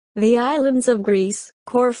The islands of Greece,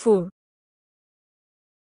 Corfu.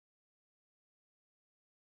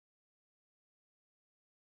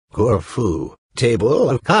 Corfu, Table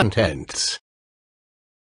of Contents.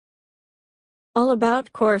 All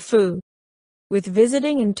about Corfu. With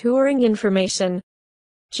visiting and touring information,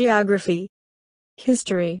 geography,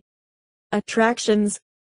 history, attractions,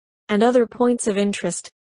 and other points of interest.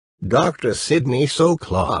 Dr. Sydney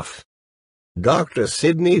Soclof.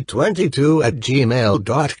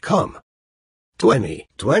 drsydney22@gmail.com.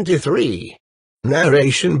 2023.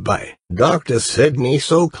 Narration by Dr. Sydney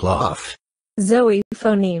Soclof. Zoe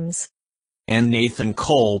Phonemes. And Nathan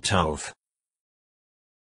Koltov.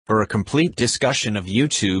 For a complete discussion of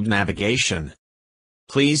YouTube navigation,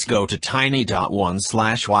 please go to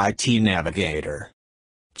tiny.1/ytnavigator.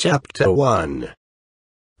 Chapter 1.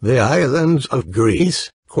 The Islands of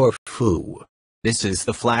Greece, Corfu. This is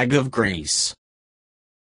the flag of Greece.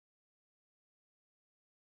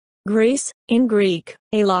 Greece, in Greek,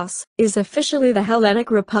 Hellas, is officially the Hellenic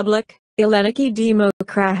Republic, Elleniki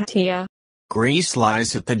Demokratia. Greece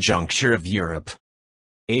lies at the juncture of Europe,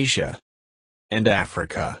 Asia, and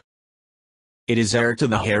Africa. It is heir to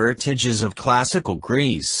the heritages of classical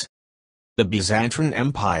Greece, the Byzantine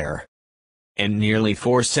Empire, and nearly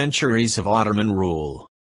 4 centuries of Ottoman rule.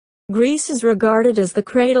 Greece is regarded as the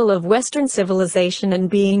cradle of Western civilization and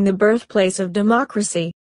being the birthplace of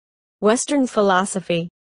democracy, Western philosophy,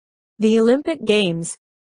 the Olympic Games,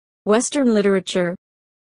 Western literature,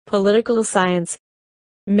 political science,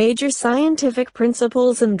 major scientific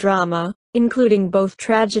principles and drama, including both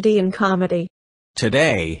tragedy and comedy.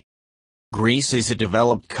 Today, Greece is a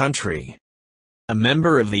developed country, a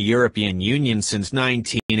member of the European Union since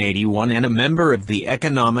 1981 and a member of the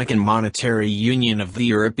Economic and Monetary Union of the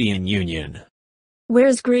European Union.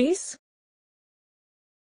 Where's Greece?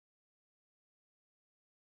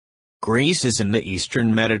 Greece is in the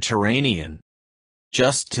eastern Mediterranean,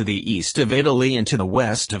 just to the east of Italy and to the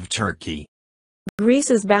west of Turkey.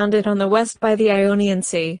 Greece is bounded on the west by the Ionian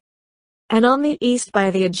Sea, and on the east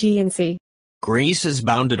by the Aegean Sea. Greece is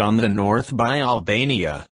bounded on the north by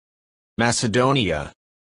Albania, Macedonia,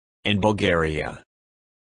 and Bulgaria.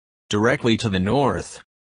 Directly to the north,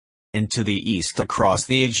 and to the east across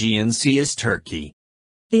the Aegean Sea is Turkey.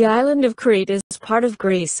 The island of Crete is part of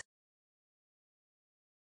Greece.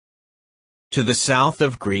 To the south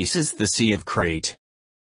of Greece is the Sea of Crete,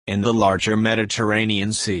 and the larger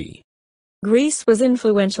Mediterranean Sea. Greece was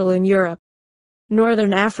influential in Europe,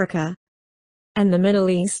 Northern Africa, and the Middle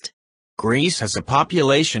East. Greece has a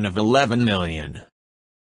population of 11 million.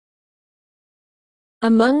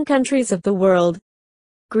 Among countries of the world,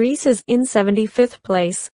 Greece is in 75th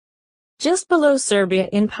place, just below Serbia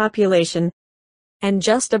in population, and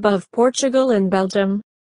just above Portugal and Belgium.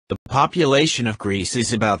 The population of Greece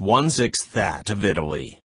is about 1/6 that of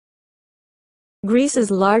Italy. Greece's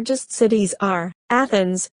largest cities are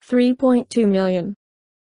Athens, 3.2 million,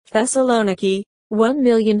 Thessaloniki, 1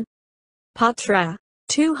 million, Patra,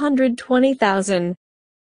 220,000,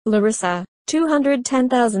 Larissa,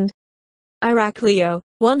 210,000, Iraklio,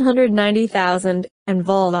 190,000, and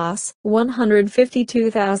Volos,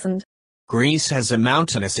 152,000. Greece has a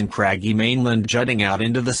mountainous and craggy mainland jutting out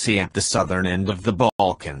into the sea at the southern end of the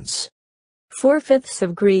Balkans. 4/5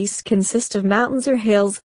 of Greece consist of mountains or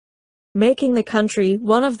hills, making the country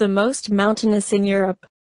one of the most mountainous in Europe.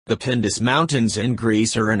 The Pindus Mountains in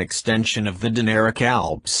Greece are an extension of the Dinaric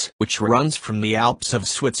Alps, which runs from the Alps of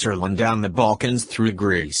Switzerland down the Balkans through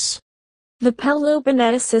Greece. The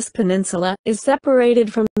Peloponnesus Peninsula is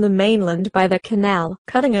separated from the mainland by the canal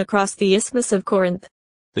cutting across the Isthmus of Corinth.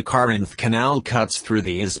 The Corinth Canal cuts through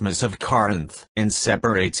the Isthmus of Corinth and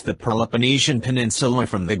separates the Peloponnesian Peninsula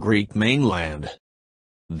from the Greek mainland,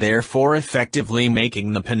 therefore effectively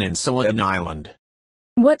making the peninsula an island.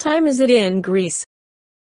 What time is it in Greece?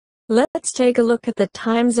 Let's take a look at the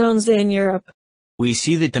time zones in Europe. We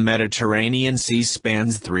see that the Mediterranean Sea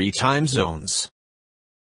spans 3 time zones.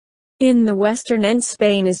 In the western end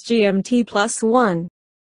Spain is GMT +1.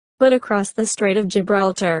 But across the Strait of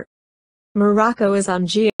Gibraltar, Morocco is on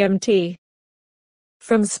GMT.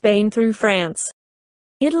 From Spain through France,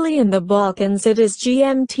 Italy and the Balkans it is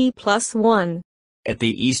GMT +1. At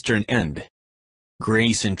the eastern end,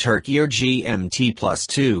 Greece and Turkey are GMT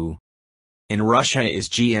 +2. And Russia is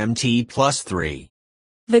GMT +3.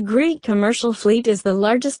 The Greek commercial fleet is the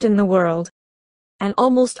largest in the world, and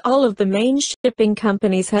almost all of the main shipping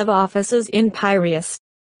companies have offices in Piraeus.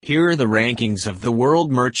 Here are the rankings of the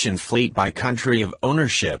world merchant fleet by country of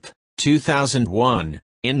ownership, 2001,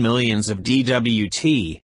 in millions of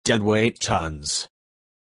DWT, deadweight tons.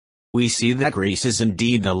 We see that Greece is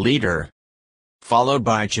indeed the leader, followed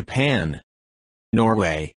by Japan,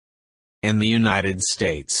 Norway, and the United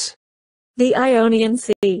States. The Ionian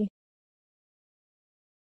Sea.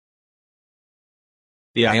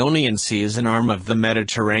 The Ionian Sea is an arm of the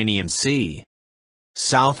Mediterranean Sea,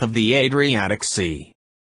 south of the Adriatic Sea.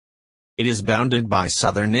 It is bounded by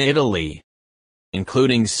southern Italy,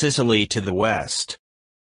 including Sicily to the west,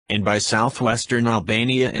 and by southwestern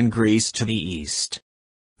Albania and Greece to the east.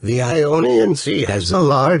 The Ionian Sea has a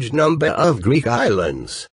large number of Greek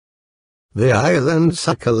islands. The islands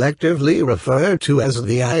are collectively referred to as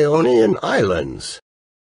the Ionian Islands.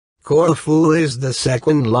 Corfu is the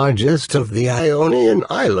second largest of the Ionian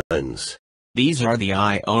Islands. These are the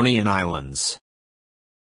Ionian Islands.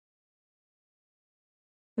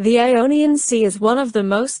 The Ionian Sea is one of the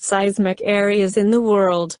most seismic areas in the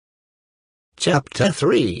world. Chapter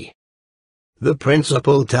 3. The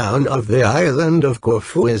principal town of the island of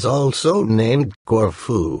Corfu is also named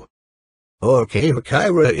Corfu, or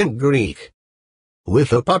Kerkyra in Greek.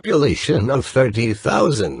 With a population of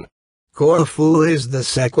 30,000, Corfu is the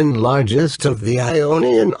second largest of the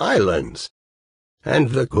Ionian Islands, and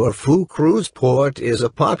the Corfu cruise port is a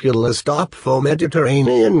popular stop for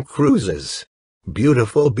Mediterranean cruises.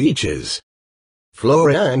 Beautiful beaches,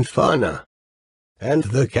 flora and fauna, and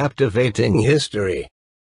the captivating history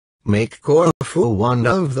make Corfu one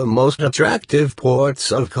of the most attractive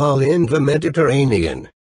ports of call in the Mediterranean,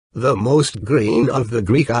 the most green of the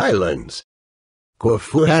Greek islands.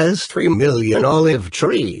 Corfu has 3 million olive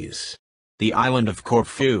trees. The island of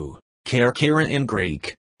Corfu, Kerkyra in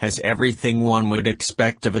Greek, has everything one would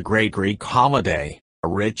expect of a great Greek holiday, a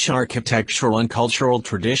rich architectural and cultural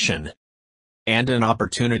tradition, and an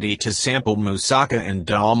opportunity to sample moussaka and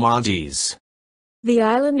dalmatis. The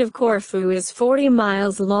island of Corfu is 40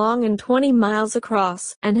 miles long and 20 miles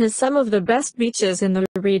across, and has some of the best beaches in the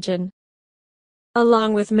region.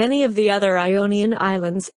 Along with many of the other Ionian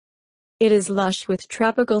islands, it is lush with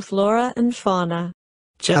tropical flora and fauna.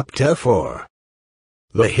 Chapter 4.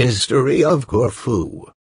 The history of Corfu.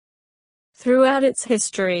 Throughout its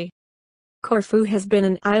history, Corfu has been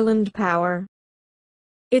an island power.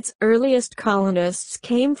 Its earliest colonists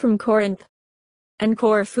came from Corinth, and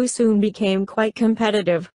Corfu soon became quite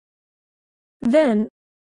competitive. Then,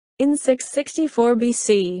 in 664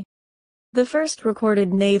 BC, the first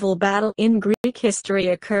recorded naval battle in Greek history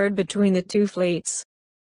occurred between the two fleets.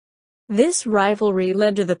 This rivalry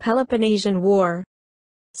led to the Peloponnesian War,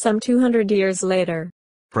 some 200 years later.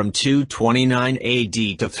 From 229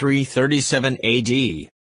 AD to 337 AD,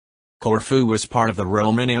 Corfu was part of the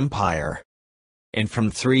Roman Empire. And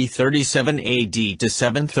from 337 AD to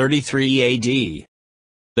 733 AD,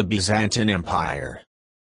 the Byzantine Empire.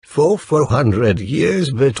 For 400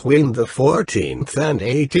 years between the 14th and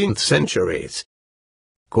 18th centuries,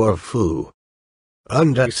 Corfu,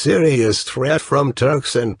 under serious threat from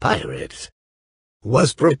Turks and pirates,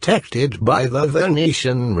 was protected by the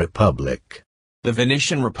Venetian Republic. The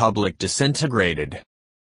Venetian Republic disintegrated,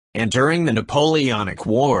 and during the Napoleonic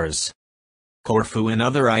Wars, Corfu and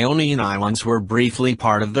other Ionian islands were briefly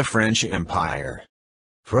part of the French Empire.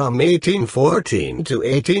 From 1814 to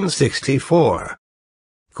 1864,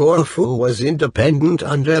 Corfu was independent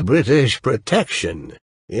under British protection.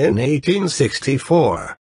 In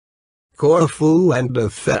 1864, Corfu and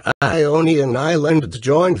the Ionian Islands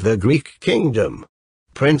joined the Greek kingdom.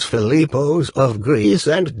 Prince Philippos of Greece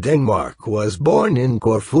and Denmark was born in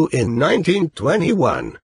Corfu in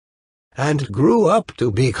 1921, and grew up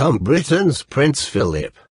to become Britain's Prince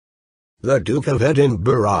Philip, the Duke of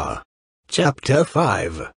Edinburgh. Chapter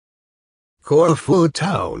 5. Corfu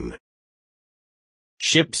Town.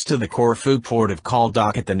 Ships to the Corfu port have called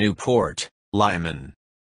dock at the new port, Lyman.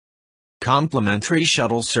 Complimentary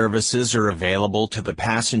shuttle services are available to the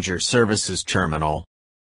passenger services terminal,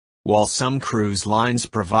 while some cruise lines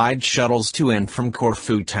provide shuttles to and from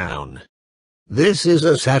Corfu Town. This is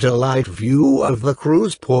a satellite view of the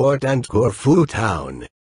cruise port and Corfu Town,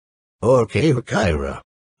 or Kerkyra.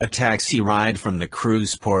 A taxi ride from the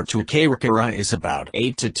cruise port to Kerkyra is about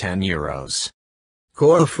 8 to 10 euros.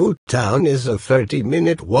 Corfu Town is a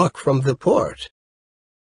 30-minute walk from the port.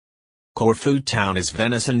 Corfu Town is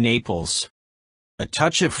Venice and Naples, a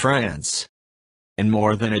touch of France, and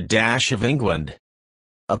more than a dash of England.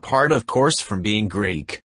 Apart of course from being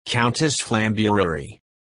Greek, Countess Flambury.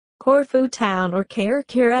 Corfu Town or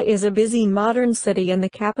Kerkyra is a busy modern city and the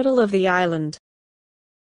capital of the island.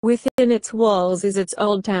 Within its walls is its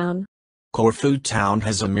old town. Corfu Town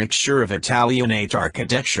has a mixture of Italianate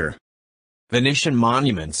architecture, Venetian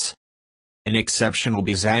monuments, an exceptional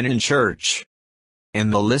Byzantine church,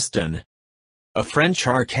 and the Liston, a French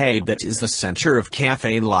arcade that is the center of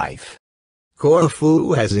café life.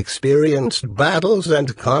 Corfu has experienced battles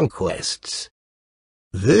and conquests.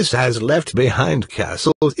 This has left behind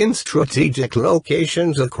castles in strategic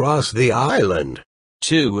locations across the island.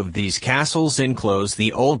 2 of these castles enclose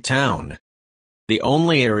the Old Town, the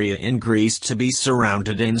only area in Greece to be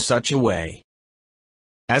surrounded in such a way.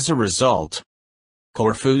 As a result,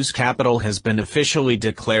 Corfu's capital has been officially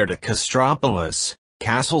declared a Castropolis,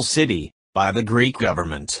 castle city, by the Greek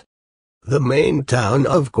government. The main town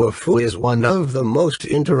of Corfu is one of the most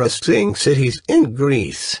interesting cities in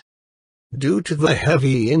Greece, due to the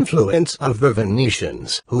heavy influence of the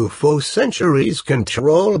Venetians, who for centuries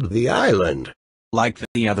controlled the island. Like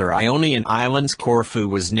the other Ionian islands, Corfu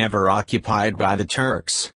was never occupied by the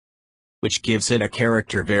Turks, which gives it a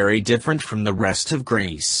character very different from the rest of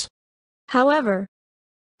Greece. However,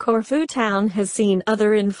 Corfu Town has seen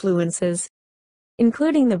other influences,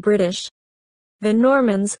 including the British, the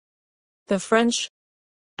Normans, the French,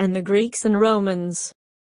 and the Greeks and Romans,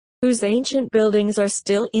 whose ancient buildings are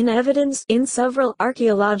still in evidence in several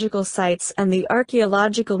archaeological sites and the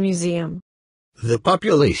Archaeological Museum. The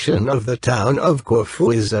population of the town of Corfu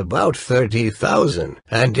is about 30,000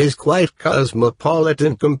 and is quite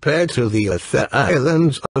cosmopolitan compared to the other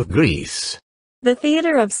islands of Greece. The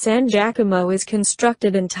Theatre of San Giacomo is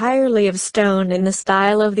constructed entirely of stone in the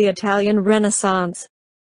style of the Italian Renaissance.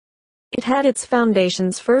 It had its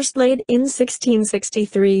foundations first laid in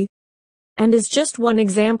 1663, and is just one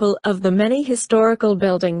example of the many historical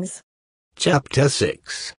buildings. Chapter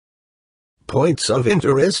 6. Points of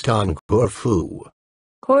interest on Corfu.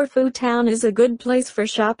 Corfu Town is a good place for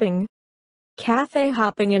shopping, cafe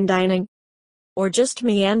hopping and dining, or just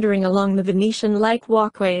meandering along the Venetian-like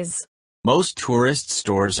walkways. Most tourist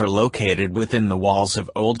stores are located within the walls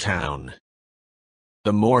of Old Town.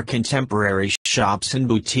 The more contemporary shops and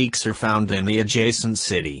boutiques are found in the adjacent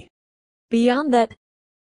city. Beyond that,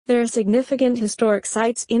 there are significant historic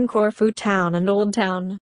sites in Corfu Town and Old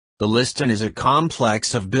Town. The Liston is a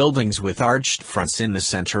complex of buildings with arched fronts in the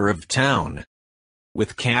center of town,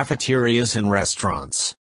 with cafeterias and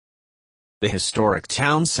restaurants. The historic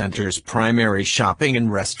town center's primary shopping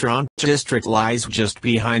and restaurant district lies just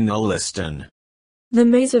behind the Liston. The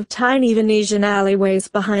maze of tiny Venetian alleyways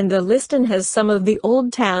behind the Liston has some of the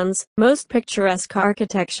Old Town's most picturesque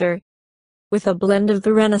architecture, with a blend of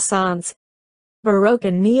the Renaissance, Baroque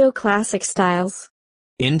and neoclassic styles.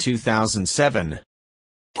 In 2007,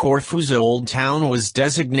 Corfu's Old Town was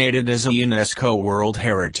designated as a UNESCO World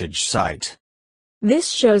Heritage Site. This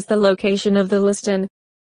shows the location of the Liston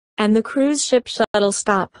and the cruise ship shuttle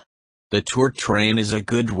stop. The tour train is a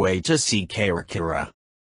good way to see Kerikera.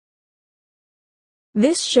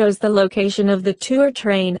 This shows the location of the tour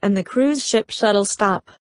train and the cruise ship shuttle stop.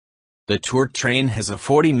 The tour train has a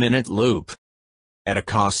 40-minute loop, at a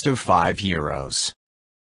cost of €5.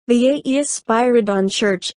 The Aegeus Spyridon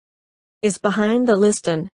Church is behind the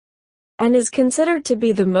Liston, and is considered to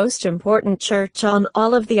be the most important church on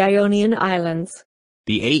all of the Ionian Islands.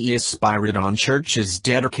 The Aegeus Spyridon Church is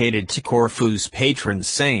dedicated to Corfu's patron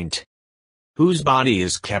saint, whose body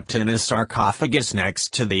is kept in a sarcophagus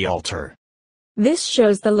next to the altar. This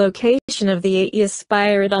shows the location of the Aegeus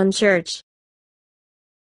Spyridon Church.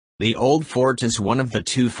 The Old Fort is one of the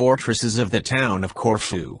 2 fortresses of the town of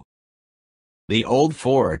Corfu. The Old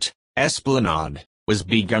Fort, Esplanade, was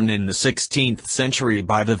begun in the 16th century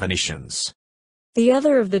by the Venetians. The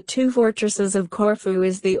other of the 2 fortresses of Corfu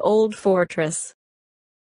is the Old Fortress.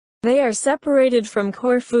 They are separated from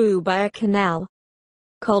Corfu by a canal,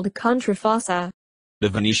 called Contrafossa. The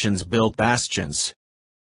Venetians built bastions,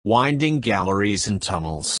 winding galleries and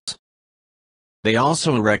tunnels. They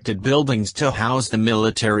also erected buildings to house the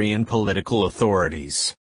military and political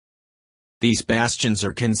authorities. These bastions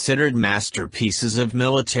are considered masterpieces of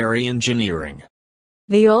military engineering.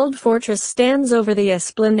 The old fortress stands over the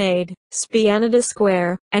Esplanade, Spianada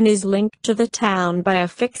Square, and is linked to the town by a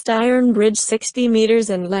fixed iron bridge 60 meters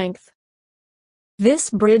in length. This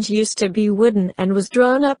bridge used to be wooden and was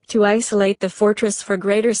drawn up to isolate the fortress for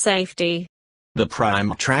greater safety. The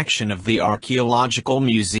prime attraction of the Archaeological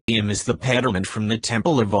Museum is the pediment from the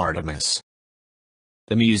Temple of Artemis.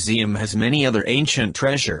 The museum has many other ancient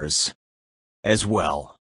treasures as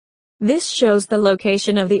well. This shows the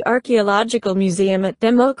location of the Archaeological Museum at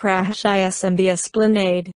Demokratias and the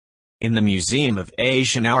Esplanade. In the Museum of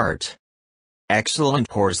Asian Art, excellent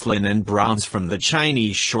porcelain and bronze from the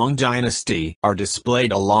Chinese Shang dynasty are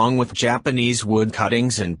displayed along with Japanese wood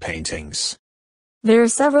cuttings and paintings. There are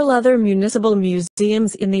several other municipal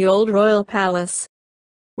museums in the Old Royal Palace,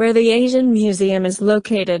 where the Asian Museum is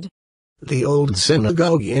located. The old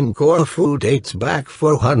synagogue in Corfu dates back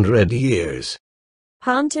 400 years.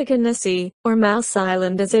 Pontic Sea, or Mouse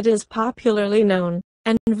Island as it is popularly known,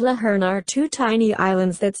 and Vlahern are two tiny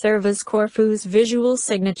islands that serve as Corfu's visual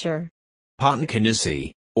signature.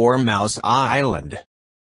 Ponticanisi, or Mouse Island,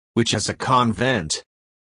 which has a convent,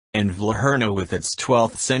 and Vlahern with its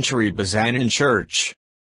 12th century Byzantine church,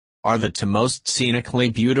 are the two most scenically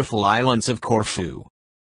beautiful islands of Corfu.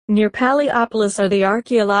 Near Paliopolis are the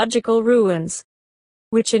archaeological ruins,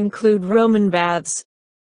 which include Roman baths,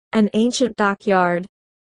 an ancient dockyard,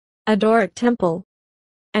 a Doric temple,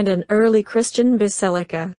 and an early Christian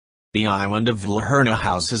basilica. The island of Vlahern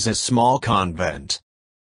houses a small convent.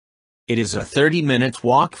 It is a 30-minute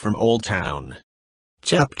walk from Old Town.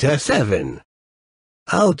 Chapter 7.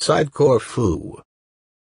 Outside Corfu.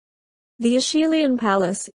 The Aeschylean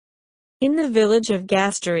Palace, in the village of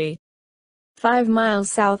Gastery, 5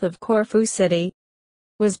 miles south of Corfu City,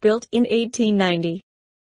 was built in 1890.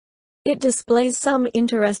 It displays some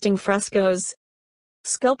interesting frescoes,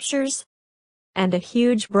 sculptures, and a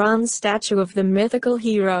huge bronze statue of the mythical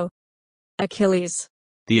hero, Achilles.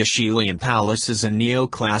 The Aeschylean Palace is a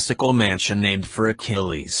neoclassical mansion named for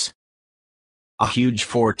Achilles. A huge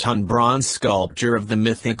 4-ton bronze sculpture of the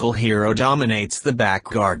mythical hero dominates the back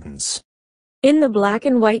gardens. In the black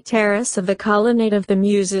and white terrace of the Colonnade of the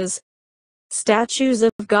Muses, statues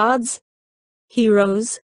of gods,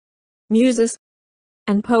 heroes, muses,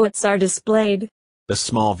 and poets are displayed. The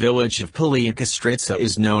small village of Paliakastritsa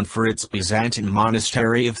is known for its Byzantine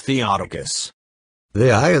monastery of Theotokos.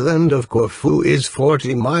 The island of Corfu is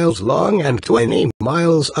 40 miles long and 20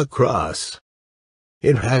 miles across.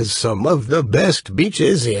 It has some of the best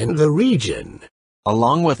beaches in the region.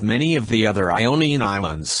 Along with many of the other Ionian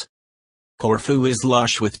islands, Corfu is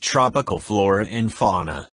lush with tropical flora and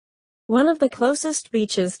fauna. One of the closest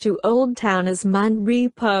beaches to Old Town is Mont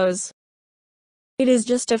Repose. It is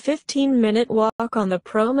just a 15-minute walk on the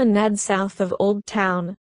promenade south of Old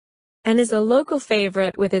Town, and is a local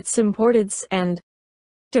favorite with its imported and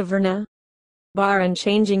taverna, bar and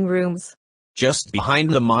changing rooms. Just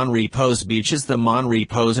behind the Mont Repose beach is the Mont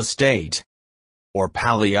Repose Estate, or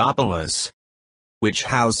Paliopolis, which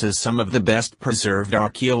houses some of the best preserved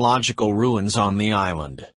archaeological ruins on the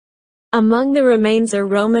island. Among the remains are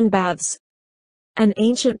Roman baths, an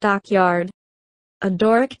ancient dockyard, a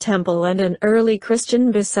Doric temple and an early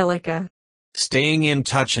Christian basilica. Staying in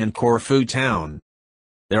touch in Corfu Town,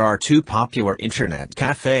 there are two popular internet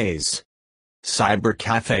cafes. Cyber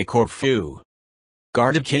Cafe Corfu,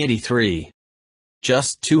 Garda 83,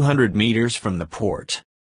 just 200 meters from the port,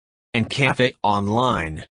 and Cafe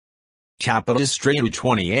Online, Capital Street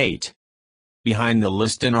 28, behind the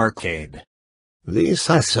Liston Arcade. These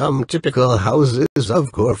are some typical houses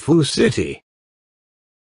of Corfu City.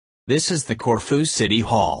 This is the Corfu City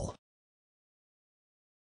Hall.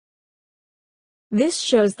 This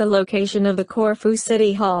shows the location of the Corfu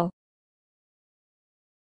City Hall.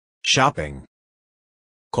 Shopping.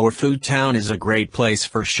 Corfu Town is a great place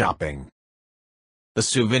for shopping. The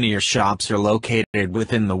souvenir shops are located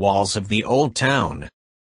within the walls of the Old Town,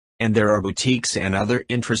 and there are boutiques and other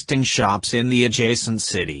interesting shops in the adjacent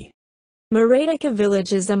city. Maretica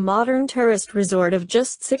Village is a modern tourist resort of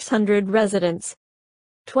just 600 residents,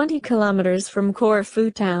 20 kilometers from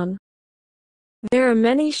Corfu Town. There are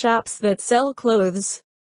many shops that sell clothes,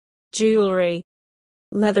 jewelry,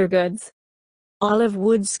 leather goods, olive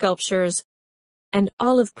wood sculptures, and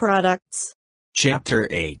olive products. Chapter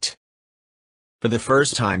 8. For the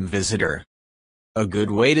first-time visitor, a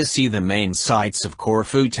good way to see the main sights of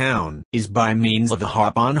Corfu Town is by means of the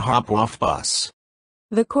hop-on hop-off bus.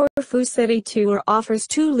 The Corfu City Tour offers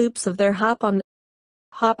 2 loops of their hop-on,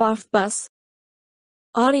 hop-off bus.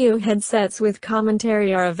 Audio headsets with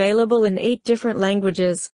commentary are available in 8 different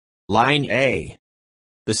languages. Line A.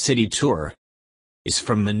 The city tour is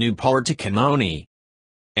from the new Porticanoni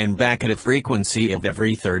and back at a frequency of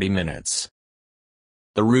every 30 minutes.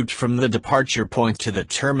 The route from the departure point to the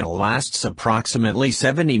terminal lasts approximately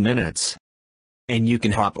 70 minutes, and you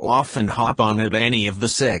can hop off and hop on at any of the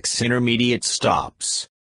 6 intermediate stops.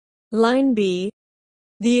 Line B.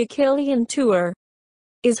 The Achillean Tour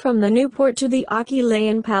is from the new port to the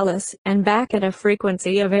Achillean Palace and back at a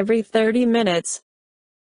frequency of every 30 minutes.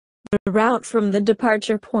 The route from the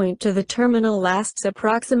departure point to the terminal lasts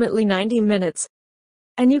approximately 90 minutes,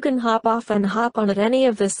 and you can hop off and hop on at any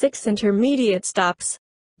of the 6 intermediate stops.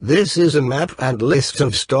 This is a map and list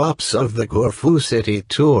of stops of the Corfu City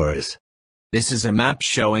tours. This is a map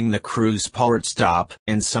showing the cruise port stop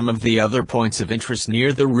and some of the other points of interest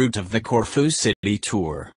near the route of the Corfu City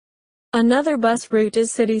tour. Another bus route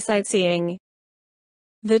is city sightseeing.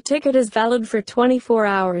 The ticket is valid for 24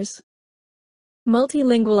 hours.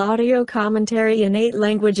 Multilingual audio commentary in 8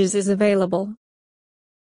 languages is available.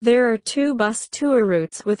 There are 2 bus tour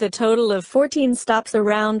routes with a total of 14 stops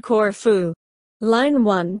around Corfu. Line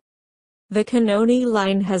 1. The Canoni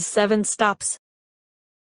line has 7 stops.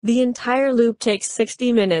 The entire loop takes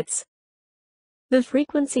 60 minutes. The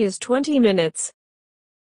frequency is 20 minutes.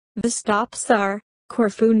 The stops are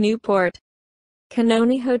Corfu Newport,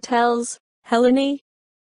 Canoni Hotels, Helene,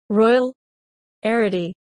 Royal,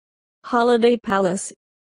 Arity, Holiday Palace,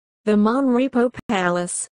 the Monrepo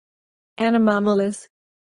Palace, Anamamalis,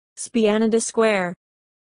 Spianada Square,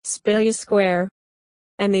 Spilia Square,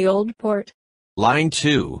 and the Old Port. Line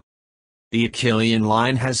 2. The Ionian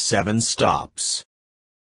line has 7 stops.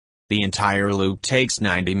 The entire loop takes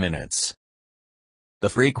 90 minutes. The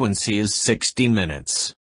frequency is 60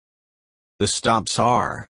 minutes. The stops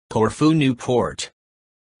are Corfu Newport,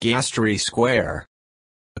 Gastri Square,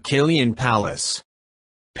 Ionian Palace,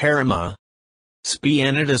 Parma,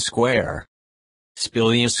 Spianada Square,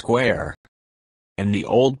 Spilia Square, and the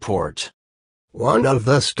Old Port. One of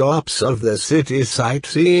the stops of the city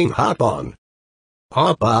sightseeing hop-on,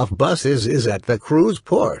 hop-off buses is at the cruise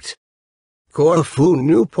port, Corfu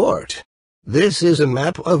Newport. This is a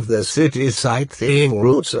map of the city sightseeing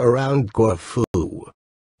routes around Corfu.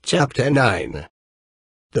 Chapter 9.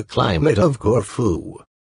 The Climate of Corfu.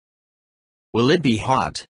 Will it be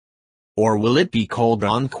hot? Or will it be cold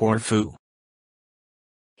on Corfu?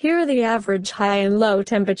 Here are the average high and low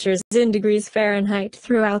temperatures in degrees Fahrenheit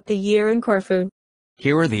throughout the year in Corfu.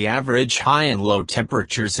 Here are the average high and low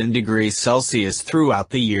temperatures in degrees Celsius throughout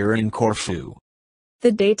the year in Corfu.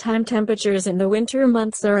 The daytime temperatures in the winter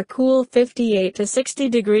months are a cool 58 to 60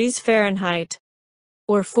 degrees Fahrenheit,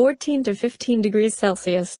 or 14 to 15 degrees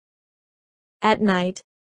Celsius. At night,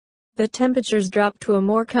 the temperatures drop to a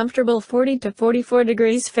more comfortable 40 to 44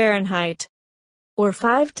 degrees Fahrenheit, or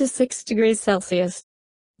 5 to 6 degrees Celsius.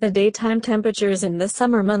 The daytime temperatures in the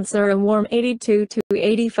summer months are a warm 82 to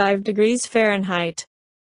 85 degrees Fahrenheit,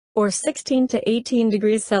 or 16 to 18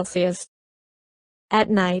 degrees Celsius. At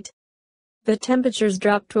night, the temperatures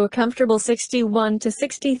drop to a comfortable 61 to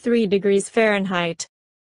 63 degrees Fahrenheit,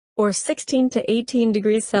 or 16 to 18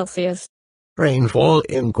 degrees Celsius. Rainfall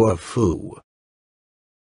in Corfu.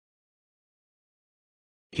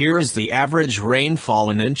 Here is the average rainfall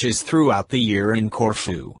in inches throughout the year in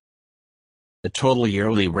Corfu. The total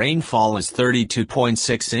yearly rainfall is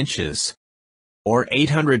 32.6 inches, or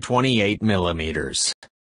 828 millimeters.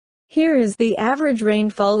 Here is the average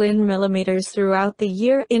rainfall in millimeters throughout the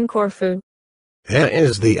year in Corfu. Here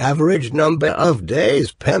is the average number of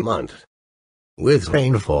days per month with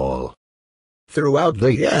rainfall throughout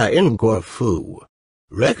the year in Corfu.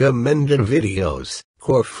 Recommended videos,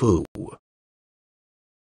 Corfu.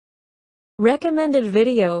 Recommended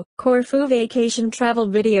video, Corfu Vacation Travel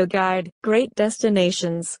Video Guide, Great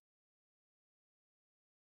Destinations.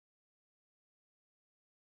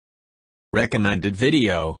 Recommended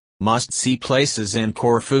video, must-see places in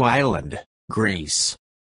Corfu Island, Greece.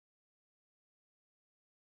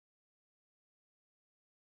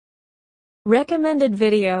 Recommended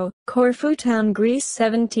video, Corfu Town, Greece.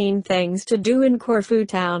 17 things to do in Corfu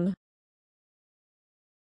Town.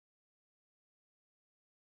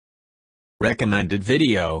 Recommended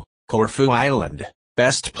video, Corfu Island,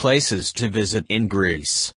 best places to visit in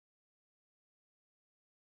Greece.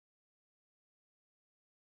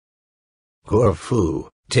 Corfu,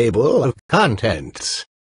 table of contents.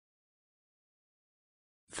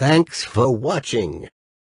 Thanks for watching.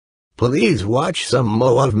 Please watch some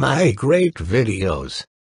more of my great videos.